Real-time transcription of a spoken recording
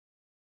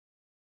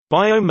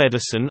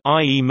Biomedicine,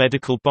 i.e.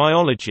 medical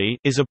biology,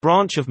 is a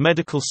branch of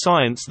medical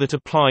science that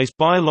applies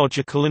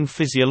biological and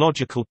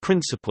physiological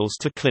principles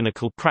to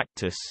clinical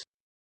practice.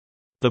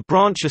 The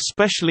branch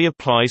especially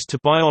applies to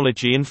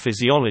biology and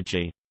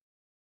physiology.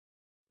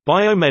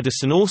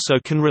 Biomedicine also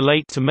can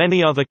relate to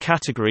many other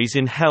categories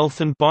in health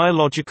and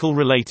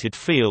biological-related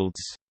fields.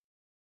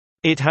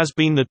 It has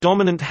been the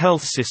dominant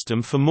health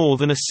system for more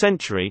than a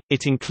century.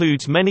 It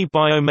includes many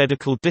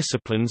biomedical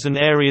disciplines and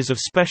areas of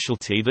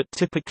specialty that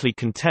typically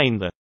contain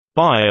the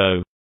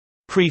bio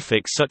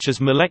prefix, such as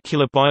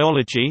molecular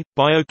biology,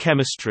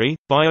 biochemistry,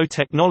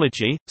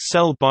 biotechnology,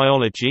 cell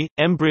biology,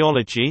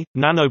 embryology,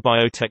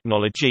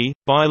 nanobiotechnology,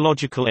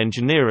 biological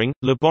engineering,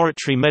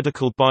 laboratory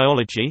medical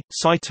biology,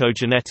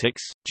 cytogenetics,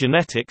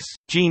 genetics,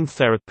 gene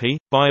therapy,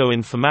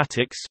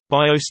 bioinformatics,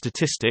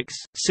 biostatistics,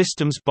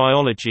 systems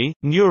biology,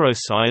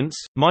 neuroscience,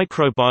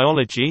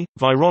 microbiology,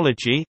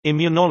 virology,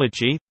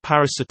 immunology,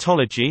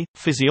 parasitology,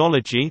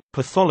 physiology,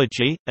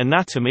 pathology,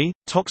 anatomy,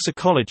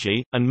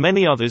 toxicology, and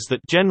many others that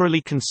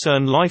generally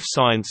concern life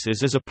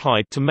sciences as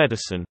applied to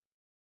medicine.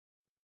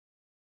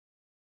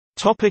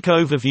 Topic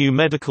overview.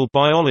 Medical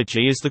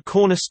biology is the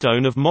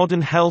cornerstone of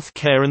modern health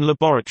care and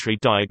laboratory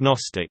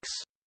diagnostics.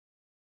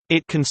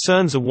 It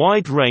concerns a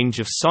wide range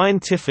of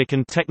scientific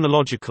and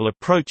technological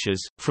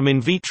approaches, from in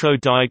vitro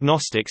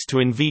diagnostics to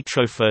in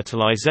vitro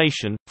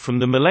fertilization, from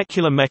the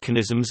molecular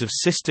mechanisms of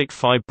cystic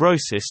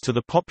fibrosis to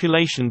the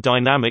population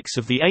dynamics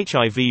of the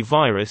HIV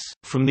virus,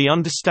 from the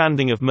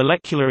understanding of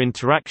molecular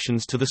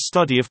interactions to the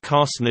study of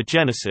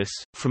carcinogenesis,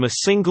 from a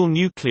single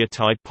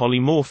nucleotide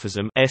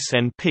polymorphism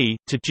 (SNP)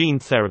 to gene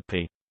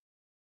therapy.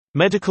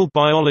 Medical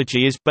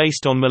biology is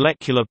based on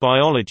molecular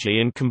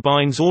biology and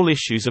combines all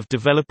issues of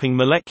developing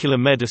molecular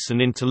medicine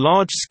into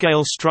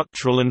large-scale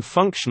structural and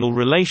functional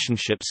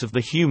relationships of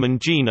the human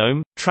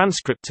genome,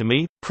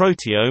 transcriptome,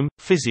 proteome,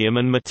 physiome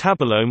and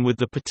metabolome, with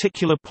the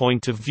particular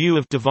point of view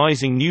of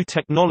devising new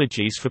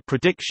technologies for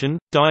prediction,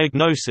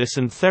 diagnosis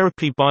and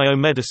therapy.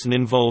 Biomedicine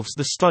involves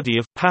the study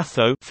of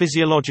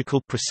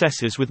patho-physiological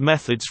processes with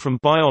methods from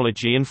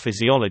biology and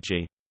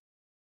physiology.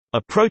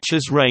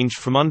 Approaches range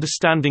from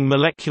understanding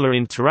molecular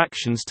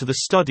interactions to the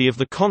study of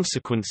the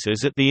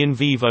consequences at the in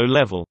vivo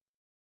level.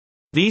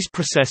 These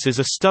processes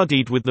are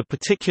studied with the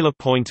particular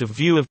point of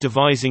view of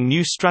devising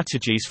new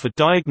strategies for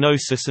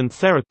diagnosis and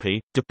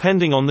therapy.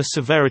 Depending on the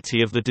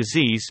severity of the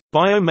disease,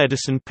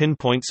 biomedicine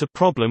pinpoints a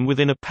problem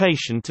within a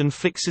patient and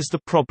fixes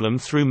the problem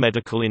through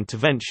medical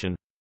intervention.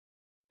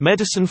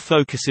 Medicine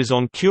focuses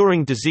on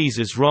curing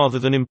diseases rather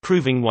than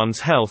improving one's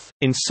health.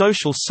 In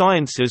social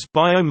sciences,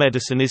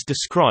 biomedicine is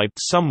described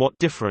somewhat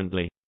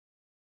differently.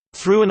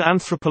 Through an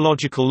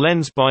anthropological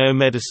lens,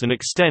 biomedicine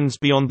extends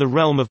beyond the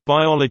realm of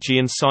biology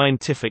and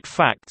scientific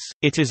facts.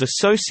 It is a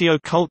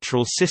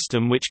socio-cultural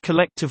system which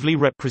collectively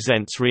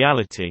represents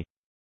reality.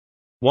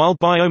 While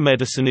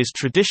biomedicine is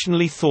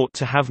traditionally thought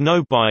to have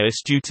no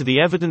bias due to the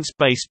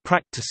evidence-based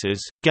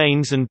practices,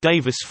 Gaines and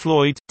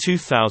Davis-Floyd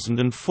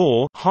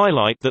 2004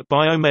 highlight that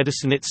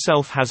biomedicine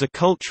itself has a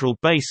cultural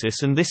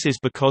basis, and this is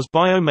because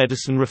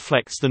biomedicine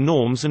reflects the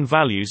norms and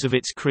values of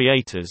its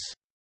creators.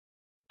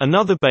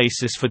 Another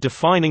basis for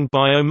defining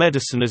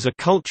biomedicine as a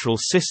cultural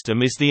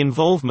system is the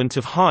involvement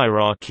of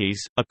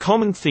hierarchies, a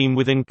common theme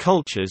within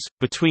cultures,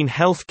 between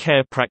health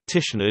care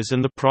practitioners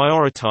and the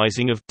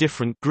prioritizing of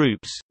different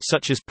groups,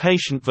 such as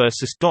patient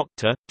versus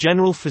doctor,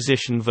 general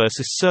physician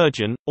versus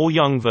surgeon, or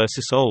young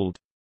versus old.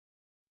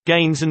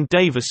 Gaines and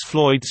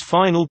Davis-Floyd's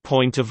final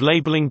point of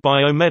labeling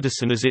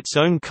biomedicine as its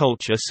own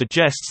culture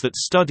suggests that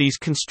studies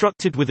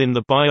constructed within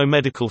the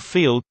biomedical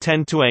field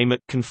tend to aim at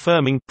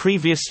confirming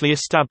previously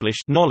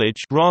established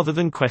knowledge rather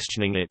than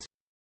questioning it.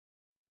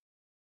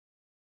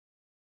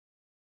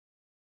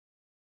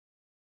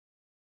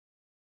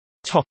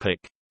 Topic: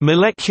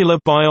 Molecular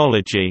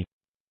biology.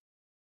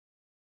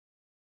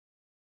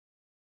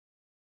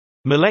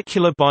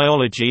 Molecular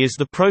biology is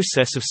the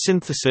process of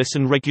synthesis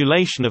and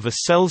regulation of a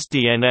cell's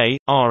DNA,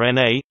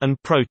 RNA, and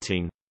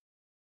protein.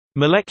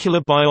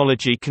 Molecular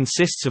biology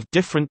consists of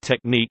different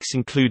techniques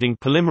including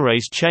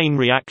polymerase chain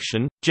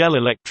reaction, gel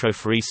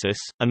electrophoresis,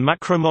 and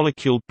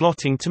macromolecule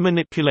blotting to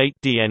manipulate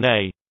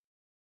DNA.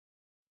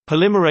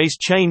 Polymerase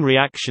chain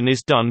reaction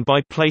is done by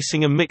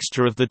placing a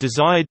mixture of the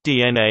desired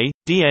DNA,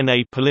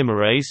 DNA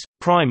polymerase,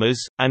 primers,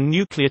 and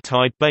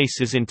nucleotide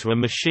bases into a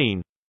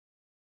machine.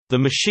 The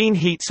machine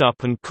heats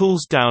up and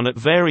cools down at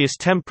various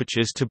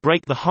temperatures to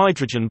break the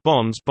hydrogen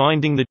bonds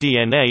binding the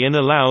DNA and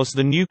allows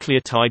the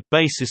nucleotide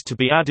bases to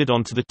be added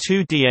onto the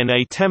two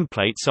DNA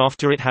templates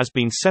after it has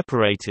been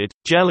separated.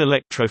 Gel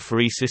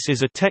electrophoresis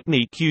is a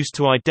technique used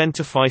to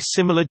identify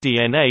similar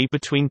DNA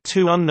between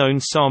two unknown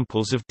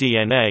samples of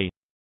DNA.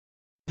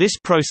 This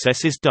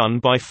process is done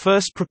by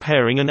first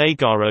preparing an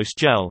agarose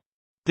gel.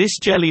 This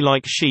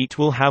jelly-like sheet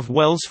will have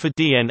wells for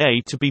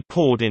DNA to be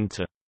poured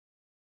into.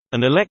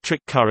 An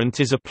electric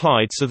current is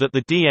applied so that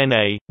the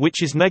DNA,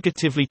 which is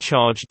negatively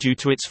charged due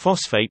to its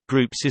phosphate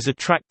groups, is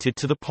attracted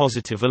to the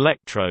positive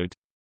electrode.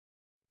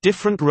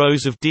 Different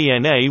rows of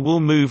DNA will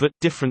move at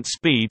different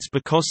speeds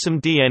because some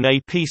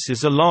DNA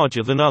pieces are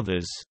larger than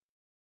others.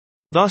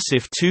 Thus,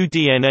 if two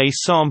DNA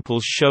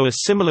samples show a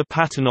similar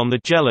pattern on the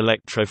gel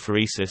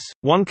electrophoresis,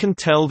 one can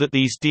tell that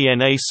these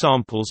DNA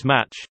samples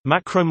match.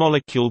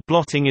 Macromolecule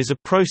blotting is a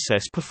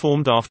process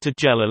performed after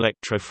gel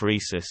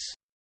electrophoresis.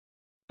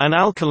 An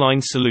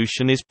alkaline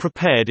solution is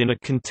prepared in a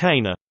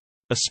container.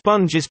 A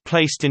sponge is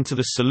placed into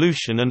the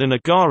solution and an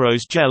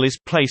agarose gel is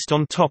placed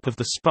on top of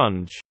the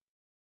sponge.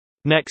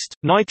 Next,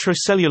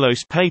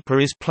 nitrocellulose paper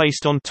is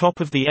placed on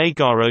top of the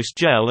agarose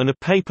gel and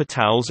paper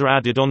towels are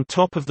added on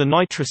top of the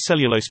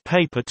nitrocellulose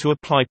paper to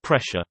apply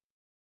pressure.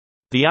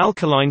 The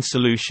alkaline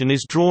solution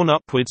is drawn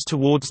upwards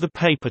towards the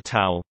paper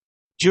towel.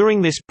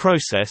 During this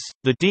process,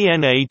 the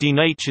DNA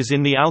denatures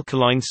in the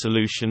alkaline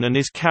solution and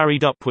is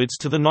carried upwards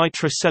to the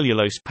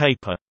nitrocellulose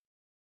paper.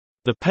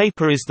 The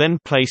paper is then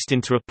placed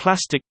into a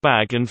plastic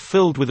bag and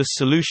filled with a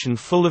solution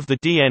full of the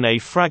DNA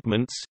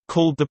fragments,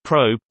 called the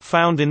probe,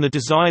 found in the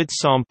desired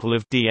sample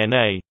of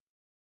DNA.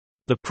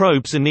 The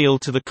probes anneal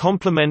to the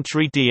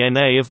complementary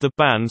DNA of the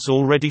bands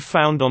already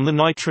found on the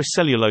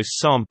nitrocellulose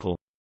sample.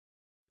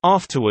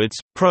 Afterwards,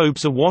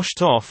 probes are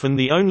washed off and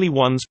the only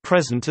ones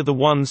present are the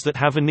ones that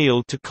have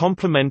annealed to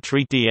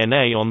complementary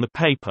DNA on the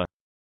paper.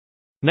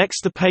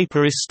 Next, the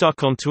paper is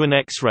stuck onto an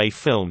X-ray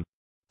film.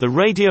 The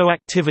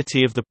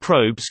radioactivity of the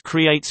probes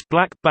creates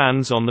black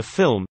bands on the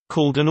film,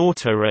 called an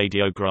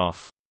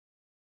autoradiograph.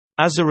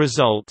 As a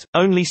result,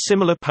 only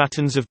similar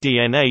patterns of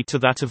DNA to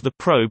that of the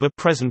probe are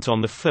present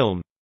on the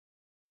film.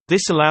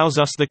 This allows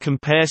us to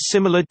compare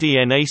similar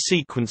DNA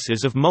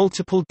sequences of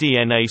multiple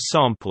DNA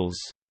samples.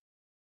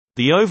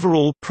 The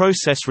overall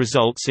process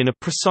results in a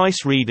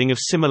precise reading of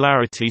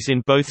similarities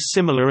in both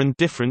similar and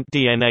different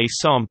DNA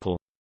sample.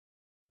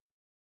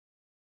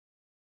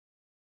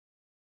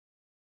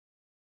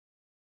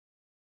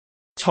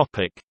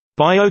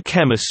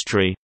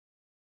 Biochemistry.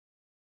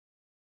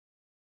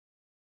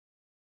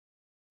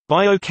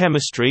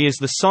 Biochemistry is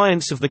the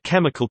science of the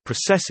chemical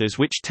processes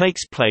which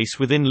takes place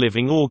within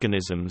living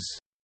organisms.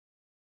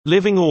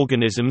 Living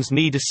organisms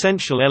need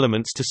essential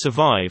elements to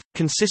survive,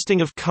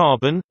 consisting of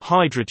carbon,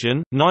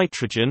 hydrogen,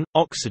 nitrogen,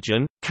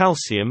 oxygen,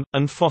 calcium,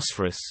 and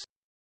phosphorus.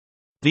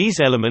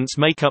 These elements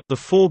make up the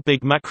four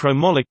big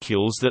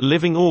macromolecules that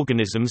living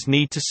organisms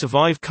need to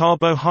survive: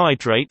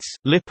 carbohydrates,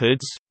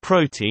 lipids,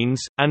 proteins,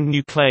 and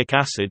nucleic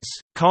acids.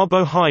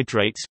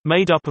 Carbohydrates,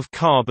 made up of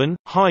carbon,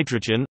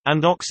 hydrogen,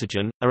 and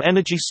oxygen, are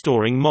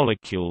energy-storing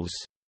molecules.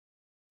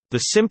 The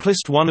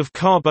simplest one of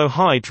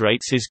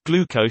carbohydrates is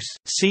glucose,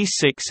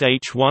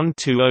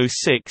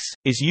 C6H12O6,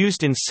 is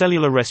used in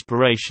cellular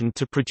respiration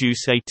to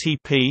produce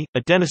ATP,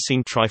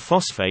 adenosine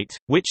triphosphate,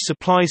 which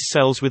supplies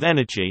cells with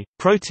energy.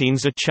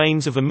 Proteins are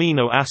chains of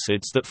amino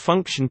acids that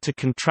function to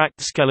contract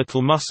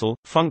skeletal muscle,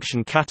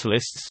 function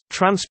catalysts,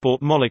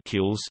 transport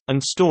molecules,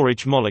 and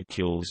storage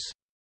molecules.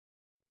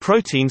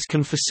 Proteins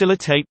can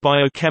facilitate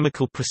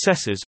biochemical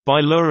processes, by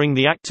lowering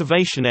the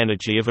activation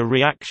energy of a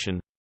reaction.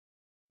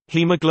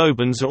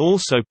 Hemoglobins are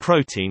also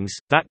proteins,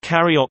 that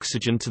carry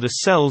oxygen to the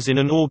cells in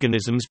an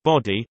organism's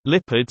body.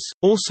 Lipids,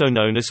 also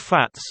known as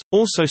fats,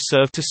 also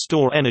serve to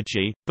store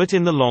energy, but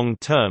in the long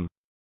term.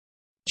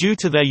 Due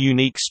to their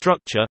unique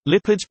structure,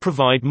 lipids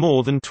provide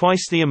more than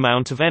twice the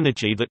amount of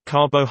energy that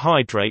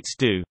carbohydrates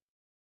do.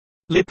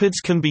 Lipids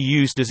can be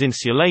used as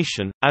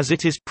insulation, as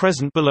it is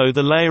present below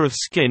the layer of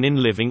skin in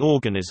living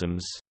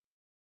organisms.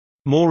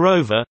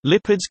 Moreover,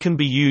 lipids can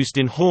be used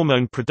in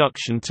hormone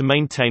production to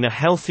maintain a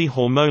healthy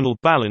hormonal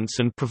balance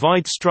and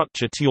provide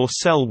structure to your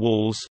cell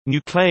walls.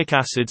 Nucleic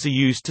acids are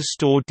used to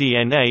store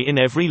DNA in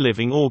every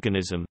living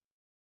organism.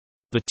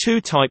 The two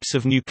types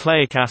of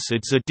nucleic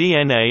acids are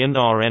DNA and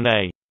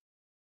RNA.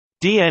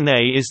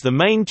 DNA is the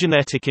main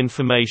genetic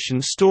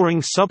information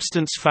storing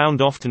substance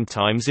found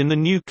oftentimes in the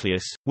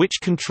nucleus,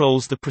 which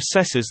controls the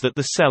processes that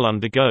the cell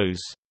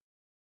undergoes.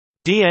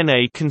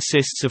 DNA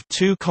consists of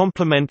two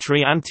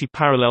complementary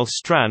antiparallel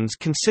strands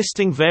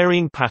consisting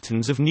varying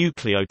patterns of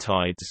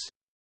nucleotides.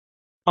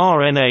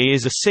 RNA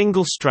is a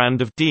single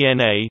strand of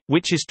DNA,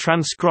 which is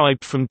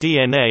transcribed from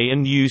DNA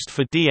and used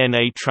for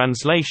DNA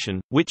translation,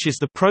 which is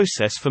the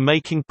process for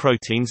making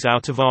proteins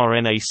out of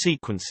RNA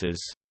sequences.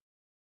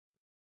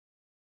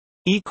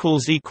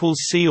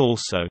 See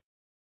also